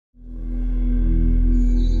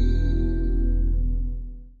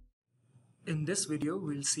In this video,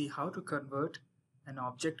 we'll see how to convert an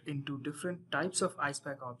object into different types of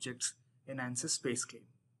Icepak objects in ANSYS SpaceClaim.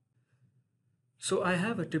 So I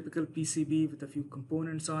have a typical PCB with a few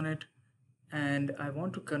components on it, and I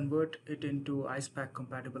want to convert it into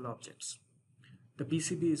Icepak-compatible objects. The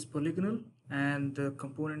PCB is polygonal and the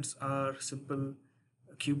components are simple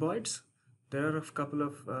cuboids. There are a couple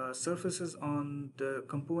of surfaces on the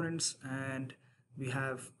components, and we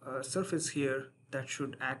have a surface here that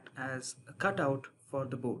should act as a cutout for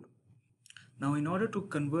the board. Now, in order to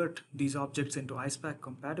convert these objects into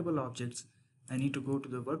Icepak-compatible objects, I need to go to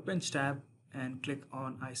the Workbench tab and click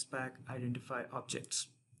on Icepak Identify Objects.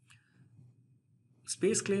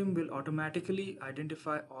 SpaceClaim will automatically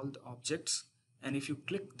identify all the objects, and if you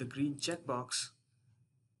click the green checkbox,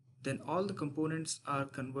 then all the components are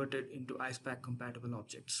converted into Icepak-compatible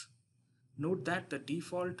objects. Note that the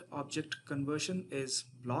default object conversion is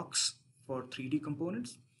blocks for 3D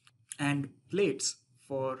components and plates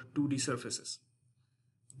for 2D surfaces.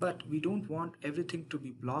 But we don't want everything to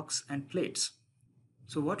be blocks and plates.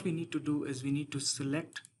 So what we need to do is we need to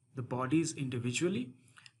select the bodies individually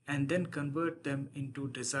and then convert them into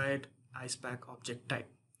desired Icepak object type.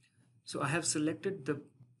 So I have selected the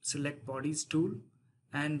Select Bodies tool,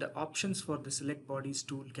 and the options for the Select Bodies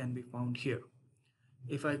tool can be found here.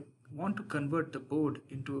 If I want to convert the board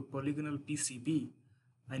into a polygonal PCB,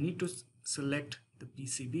 I need to select the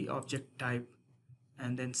PCB object type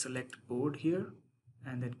and then select board here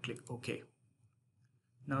and then click OK.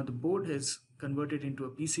 Now the board is converted into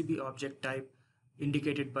a PCB object type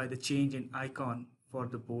indicated by the change in icon for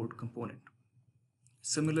the board component.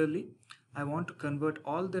 Similarly, I want to convert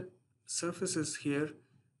all the surfaces here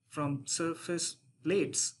from surface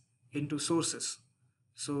plates into sources.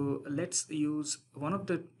 So let's use one of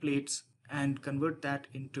the plates and convert that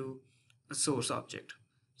into a source object.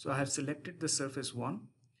 So I have selected the surface 1,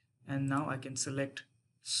 and now I can select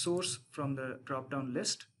source from the drop-down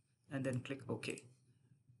list and then click OK.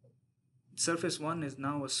 Surface 1 is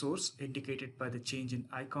now a source indicated by the change in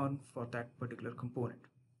icon for that particular component.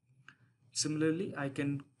 Similarly, I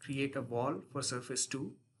can create a wall for surface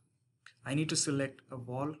 2. I need to select a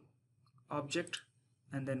wall object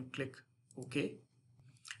and then click OK.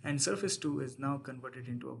 And surface 2 is now converted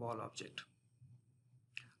into a wall object.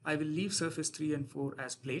 I will leave surface 3 and 4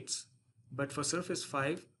 as plates, but for surface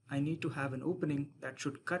 5, I need to have an opening that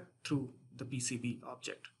should cut through the PCB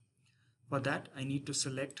object. For that, I need to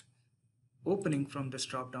select opening from this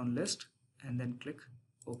drop-down list and then click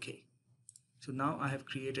OK. So now I have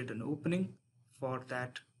created an opening for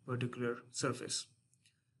that particular surface.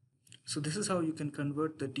 So this is how you can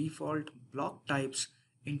convert the default block types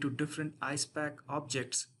into different Icepak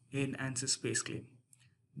objects in ANSYS SpaceClaim.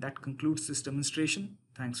 That concludes this demonstration.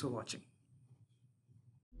 Thanks for watching.